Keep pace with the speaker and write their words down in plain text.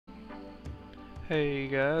Hey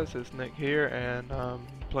guys, it's Nick here, and I'm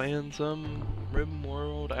playing some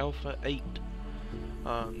Rimworld Alpha 8.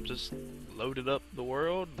 Just loaded up the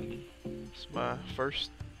world, and it's my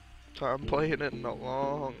first time playing it in a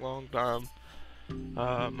long time.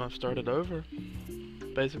 I've started over.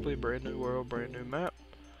 Basically, brand new world, brand new map.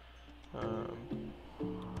 Um,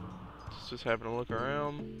 just having a look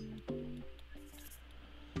around.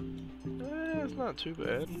 It's not too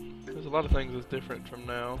bad. There's a lot of things that's different from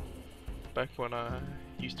now. Back when I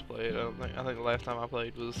used to play it, I think the last time I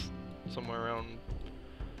played was somewhere around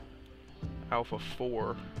Alpha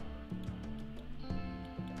 4.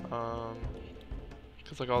 Cause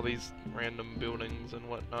like all these random buildings and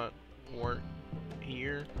whatnot weren't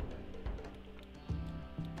here,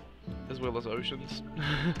 as well as oceans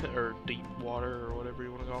or deep water or whatever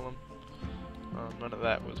you want to call them. None of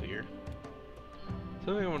that was here.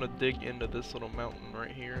 So I think I'm gonna dig into this little mountain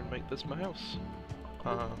right here and make this my house.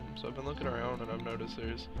 So I've been looking around and I've noticed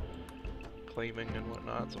there's claiming and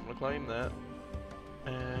whatnot, so I'm gonna claim that.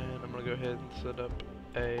 And I'm gonna go ahead and set up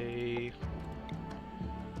a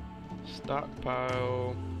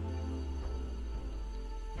stockpile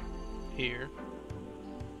here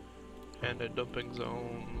and a dumping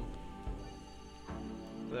zone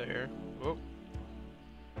there. Oh.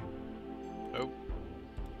 Nope.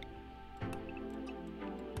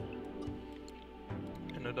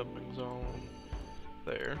 And a dumping zone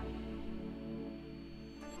there.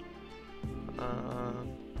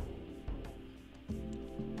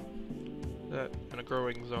 That and a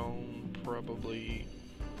growing zone, probably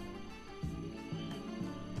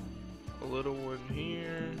a little one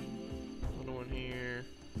here, a little one here,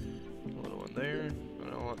 a little one there.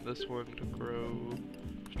 And I want this one to grow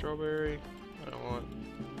strawberry. And I want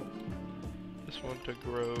this one to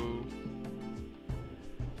grow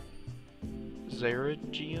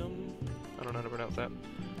Zerigium. I don't know how to pronounce that.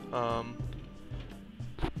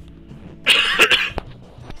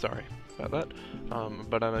 Sorry about that.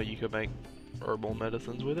 But I know you could make herbal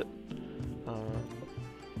medicines with it.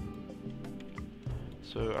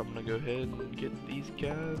 So I'm gonna go ahead and get these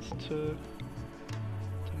guys to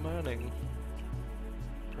mining.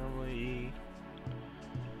 Probably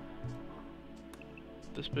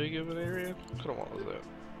this big of an area. What kind of what was that?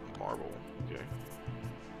 Marble. Okay.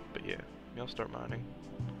 But yeah, y'all start mining.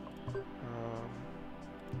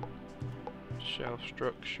 Shelf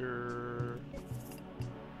structure.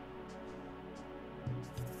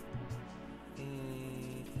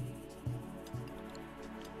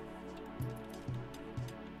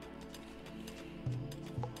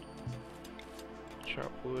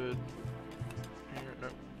 Chop wood. Here, no.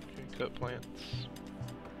 Okay, cut plants.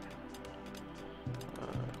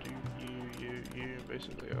 You.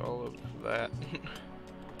 Basically all of that.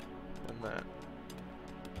 And that.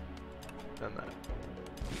 And that.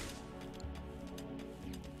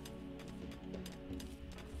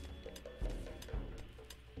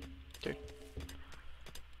 Okay.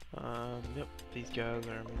 Yep, these guys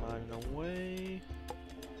are mining away.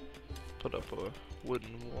 Put up a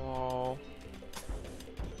wooden wall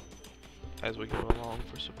as we go along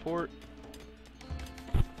for support.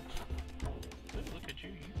 Look at you,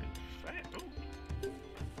 you can fat. Oh.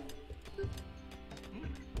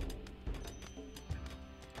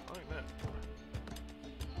 I like that.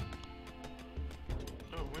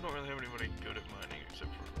 No, we don't really have anybody good at mining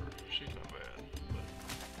except for her. She's not bad, but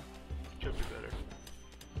could be better.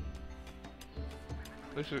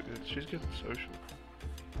 At least she's good at social.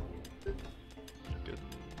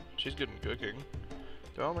 She's good in cooking.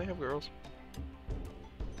 Do I only have girls?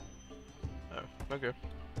 Oh, okay.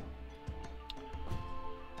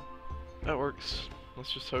 That works.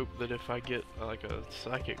 Let's just hope that if I get like a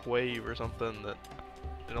psychic wave or something that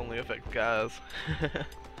it only affects guys.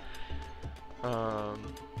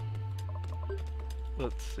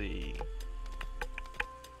 Let's see.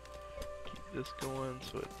 Keep this going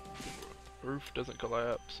so the roof doesn't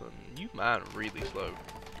collapse, and you mine really slow.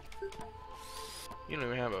 You don't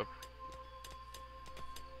even have a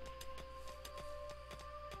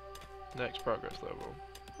next progress level.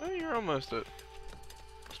 Well, you're almost at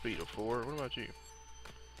speed of 4. What about you?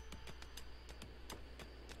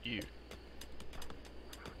 You.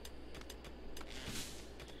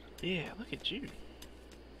 Yeah, look at you.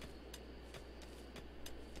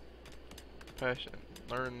 Passion.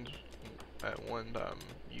 Learned at one time.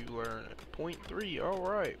 You learn at 0.3.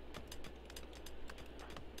 Alright.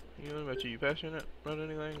 What about you? Passionate about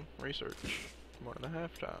anything? Research.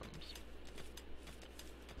 1.5 times.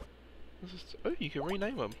 Oh, you can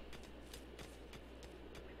rename them.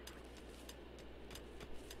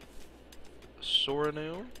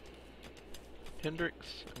 Soranil,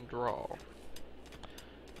 Hendrix, and Draw.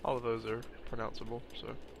 All of those are pronounceable, so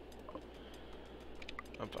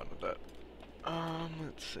I'm fine with that.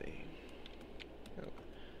 Let's see.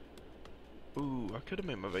 Ooh, I could have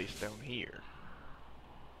made my base down here.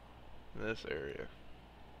 In this area.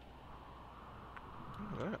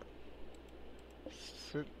 Look at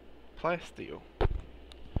that. Plasteel.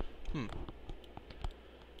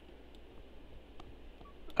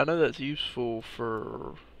 I know that's useful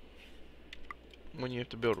for when you have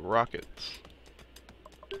to build rockets.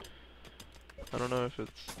 I don't know if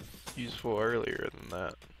it's useful earlier than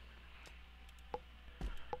that.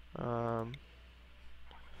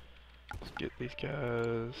 Let's get these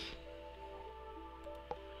guys.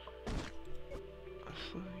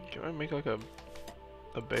 Can I make like a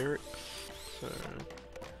barracks? So,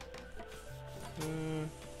 oh.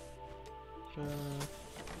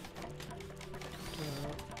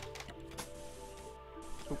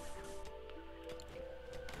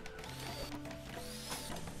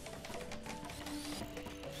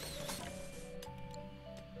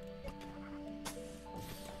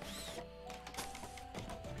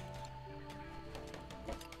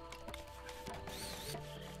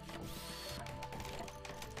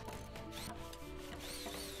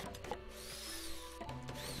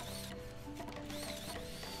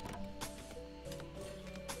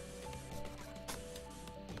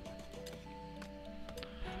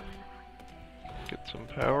 Get some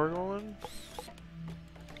power going.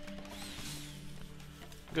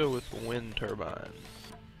 Go with wind turbine.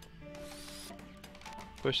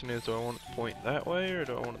 Question is, do I want it to point that way or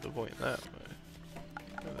do I want it to point that way?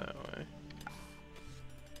 Go that way.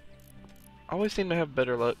 I always seem to have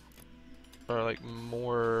better luck, or like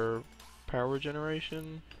more power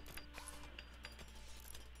generation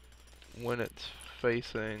when it's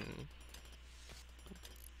facing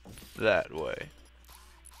that way.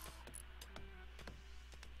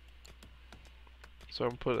 So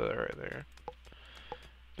I'm put it right there.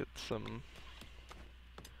 Get some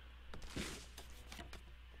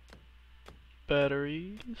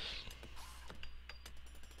batteries.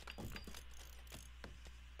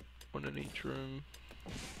 One in each room.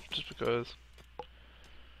 Just because.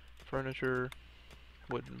 Furniture.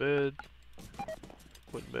 Wooden bed.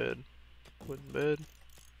 Wooden bed. Wooden bed.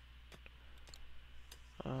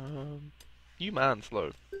 You mine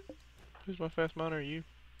slow. Who's my fast miner? You?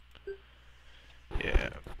 Yeah.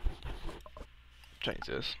 Change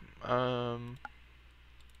this.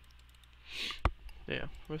 Yeah.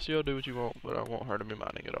 Rest of y'all do what you want, but I want her to be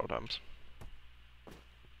mining at all times.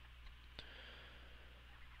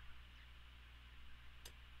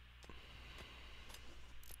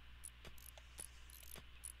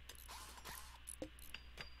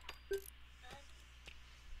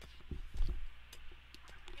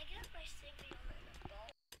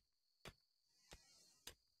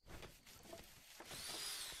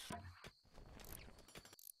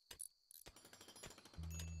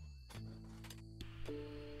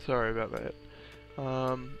 Sorry about that.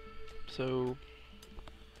 So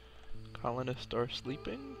colonists are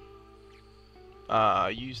sleeping.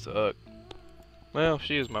 You suck. Well,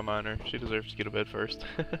 she is my miner. She deserves to get to bed first.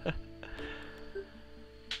 I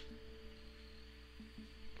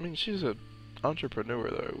mean, she's an entrepreneur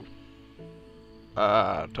though.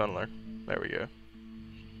 Tunneler. There we go.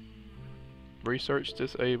 Research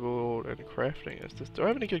disabled and crafting is this. Do I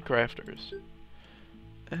have any good crafters?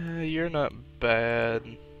 You're not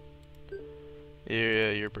bad. Yeah,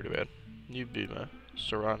 you're pretty bad. You'd be my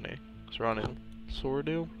Serrani.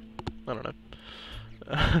 Sordil? I don't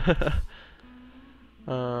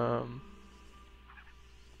know.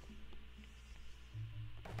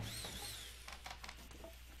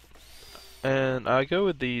 And I go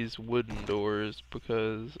with these wooden doors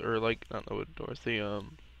because, or like, not the wooden doors,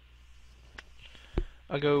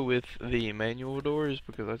 I go with the manual doors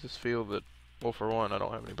because I just feel that, well, for one, I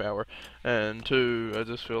don't have any power, and two, I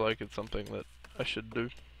just feel like it's something that I should do.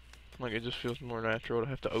 Like, it just feels more natural to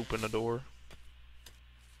have to open a door.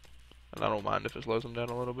 And I don't mind if it slows them down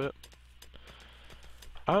a little bit.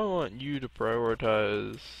 I want you to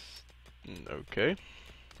prioritize... Okay.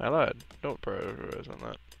 I lied. Don't prioritize on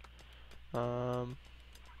that.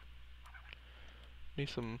 Need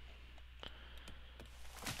some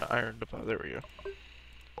iron deposit. There we go.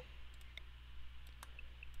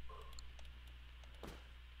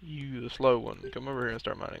 You, the slow one, come over here and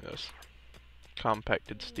start mining this.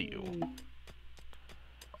 Compacted steel.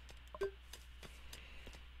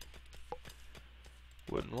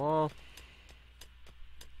 Wooden wall.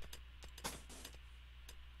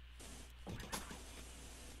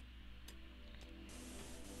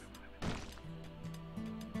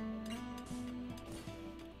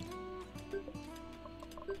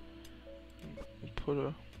 Put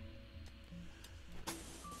a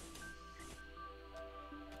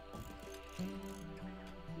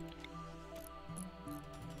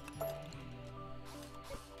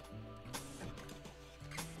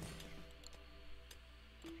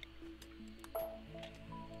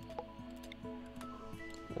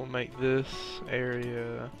we'll make this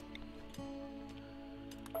area,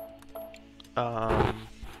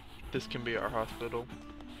 this can be our hospital,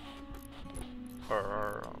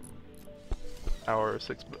 or our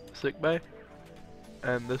sick bay,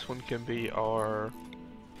 and this one can be our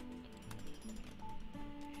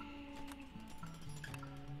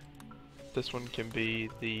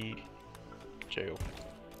the jail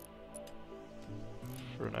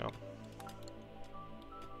for now.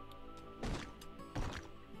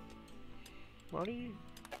 What are you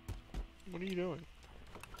doing?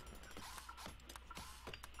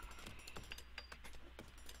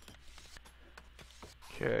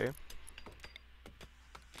 Okay.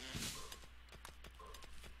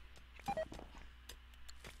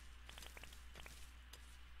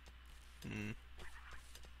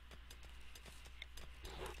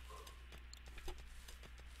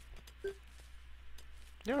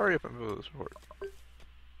 Yeah, hurry up and move this forward.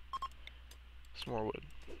 Some more wood.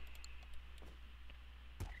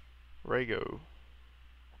 Rago.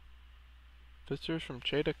 Visitors from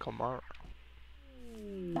Cheta Kamara.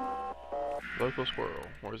 Local squirrel.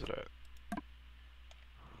 Where's it at?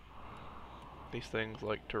 These things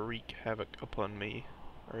like to wreak havoc upon me.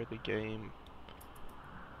 Early game.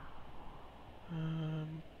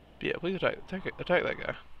 Yeah, please attack that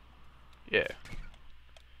guy. Yeah.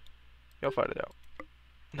 Y'all fight it out.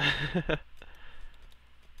 Because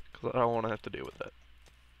I don't want to have to deal with that.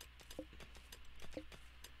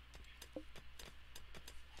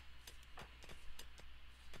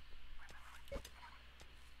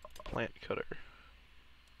 Plant cutter.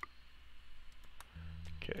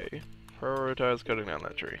 Okay. Prioritize cutting down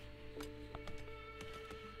that tree.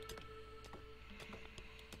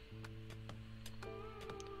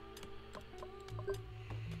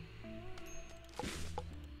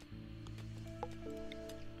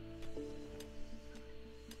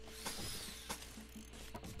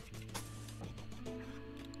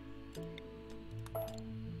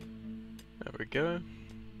 There we go.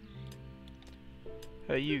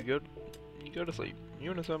 Hey, you go to sleep.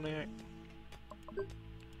 You an insomniac?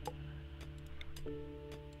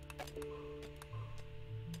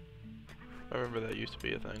 I remember that used to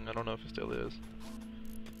be a thing. I don't know if it still is.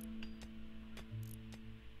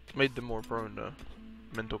 Made them more prone to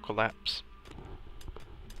mental collapse.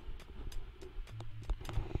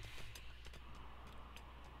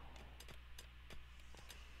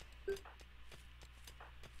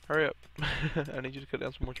 Hurry up. I need you to cut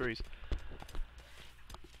down some more trees.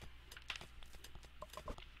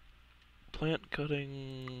 Plant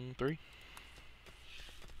cutting 3.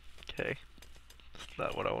 Okay. That's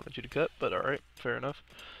not what I wanted you to cut, but alright, fair enough.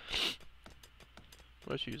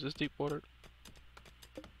 Let's use this deep water.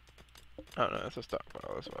 Oh no, that's a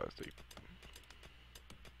stockpile, that's why it's deep.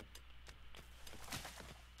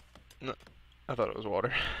 No, I thought it was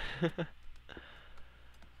water.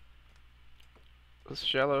 It's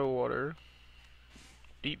shallow water,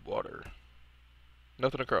 deep water.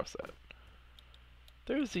 Nothing across that.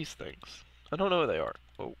 There's these things. I don't know where they are.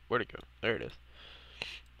 Oh, where'd it go? There it is.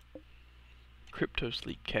 Crypto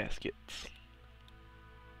sleep caskets.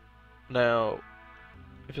 Now,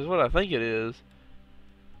 if it's what I think it is,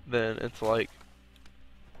 then it's like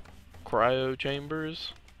cryo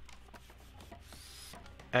chambers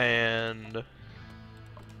and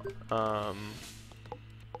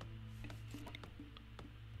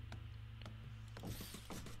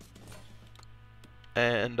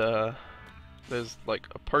there's like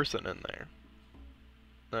a person in there.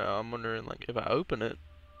 Now I'm wondering, like, if I open it,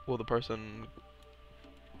 will the person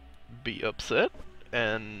be upset?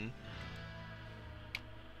 And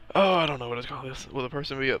oh, I don't know what to call this. Will the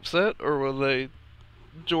person be upset, or will they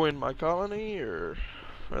join my colony, or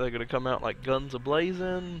are they gonna come out like guns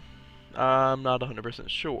a-blazing? I'm not 100%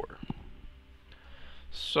 sure.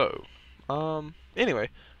 So, anyway,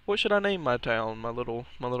 what should I name my town? My little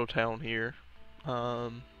town here. I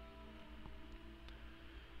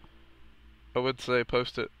would say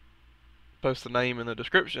post the name in the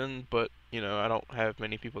description, but you know, I don't have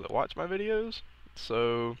many people that watch my videos,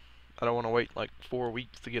 so I don't want to wait like 4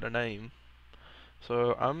 weeks to get a name.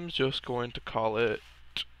 So I'm just going to call it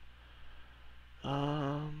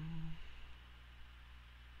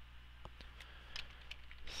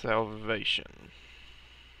Salvation.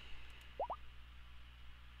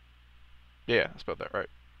 Yeah, I spelled that right.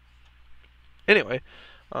 Anyway,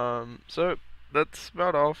 so that's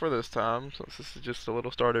about all for this time, since this is just a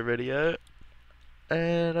little starter video,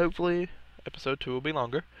 and hopefully episode 2 will be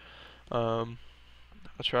longer. I'll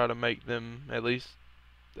try to make them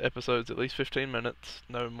episodes at least 15 minutes,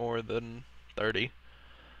 no more than 30.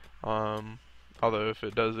 Although if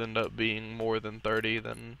it does end up being more than 30,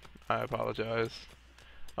 then I apologize.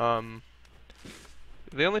 Um,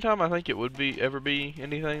 the only time I think it would ever be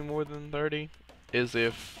anything more than 30 is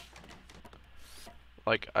if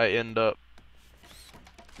like I end up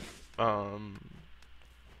um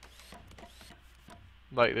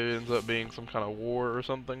like there ends up being some kind of war or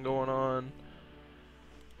something going on,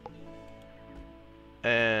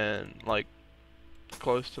 and like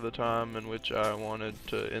close to the time in which I wanted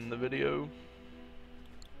to end the video.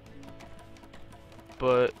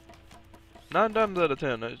 But 9 times out of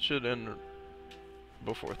 10 it should end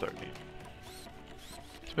before 30,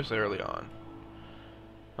 especially early on.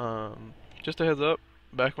 Just a heads up,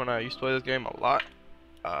 back when I used to play this game a lot,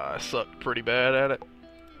 I sucked pretty bad at it.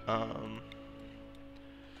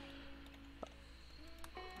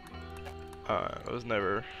 I was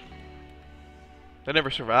never, I never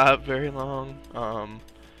survived very long. And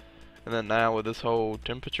then now with this whole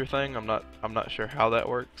temperature thing, I'm not sure how that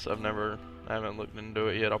works. I haven't looked into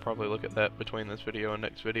it yet. I'll probably look at that between this video and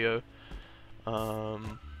next video. But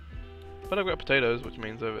I've got potatoes, which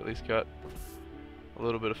means I've at least got a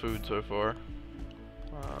little bit of food so far.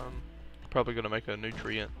 Probably gonna make a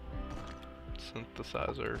nutrient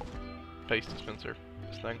synthesizer, paste dispenser,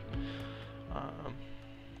 this thing.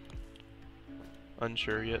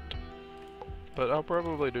 Unsure yet, but I'll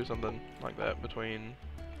probably do something like that between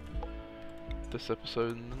this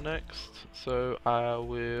episode and the next. So I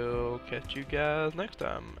will catch you guys next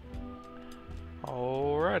time.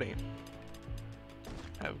 Alrighty.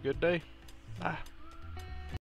 Have a good day. Bye.